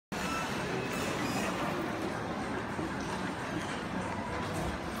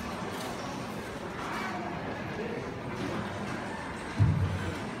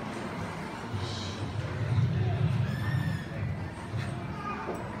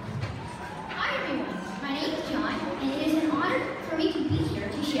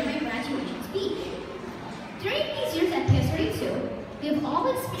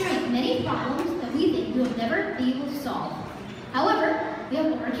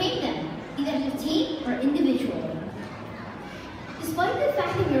either as a team or individually. Despite the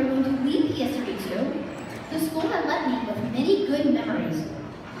fact that we are going to leave PS32, the school has left me with many good memories.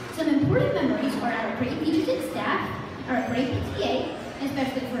 Some important memories are our great teachers and staff, our great PTA,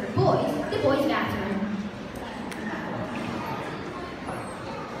 especially for the boys' bathroom.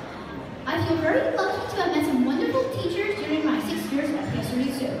 I feel very lucky to have met some wonderful teachers during my 6 years at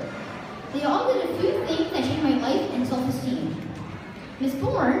PS32. They all did a few things that changed my life and self-esteem. Miss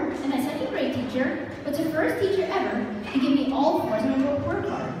Bourne, and my second grade teacher, was the first teacher ever to give me all fours on a report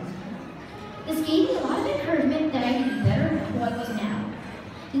card. This gave me a lot of encouragement that I could be better than who I was now.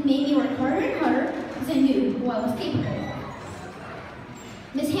 It made me work harder and harder because I knew who I was capable of.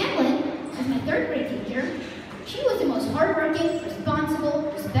 Miss Hamlin, as my third grade teacher, she was the most hardworking,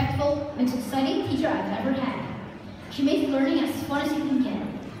 responsible, respectful, and exciting teacher I've ever had. She makes learning as fun as you can get.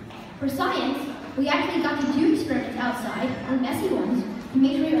 For science, we actually got to do experiments outside, or messy ones, to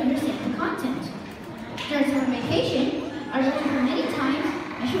make sure you understand the content. During summer vacation, I wrote to her many times,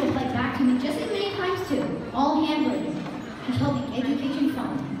 and she replied back to me just as many times too, all handwritten. She helped make education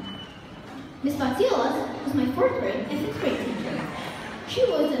fun. Miss Batsilas was my 4th grade and 5th grade teacher. She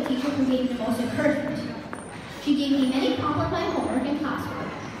was the teacher who gave me the most encouragement. She gave me many compliments on my homework and classwork.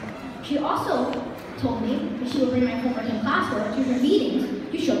 She also told me that she would bring my homework and classwork to her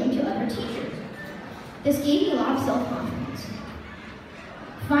meetings to show them to other teachers. This gave me a lot of self-confidence.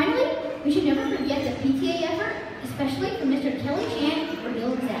 Finally, we should never forget the PTA effort, especially from Mr. Kelly Chan or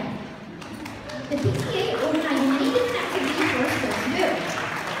Bill and Zhang. The PTA organized many different activities for us to do.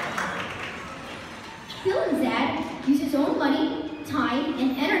 Bill and Zad used his own money, time,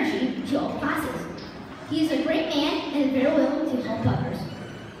 and energy to all classes. He is a great man and is very willing to help others.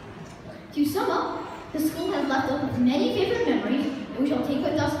 To sum up, the school has left us with many favorite memories that we shall take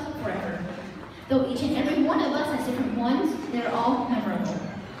with us forever. Though each and every one of us has different ones, they are all memorable.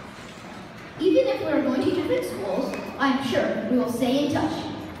 Even if we are going to different schools, I am sure we will stay in touch.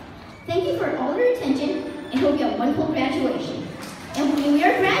 Thank you for all your attention and hope you have a wonderful graduation. And we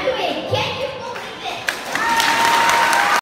are graduating!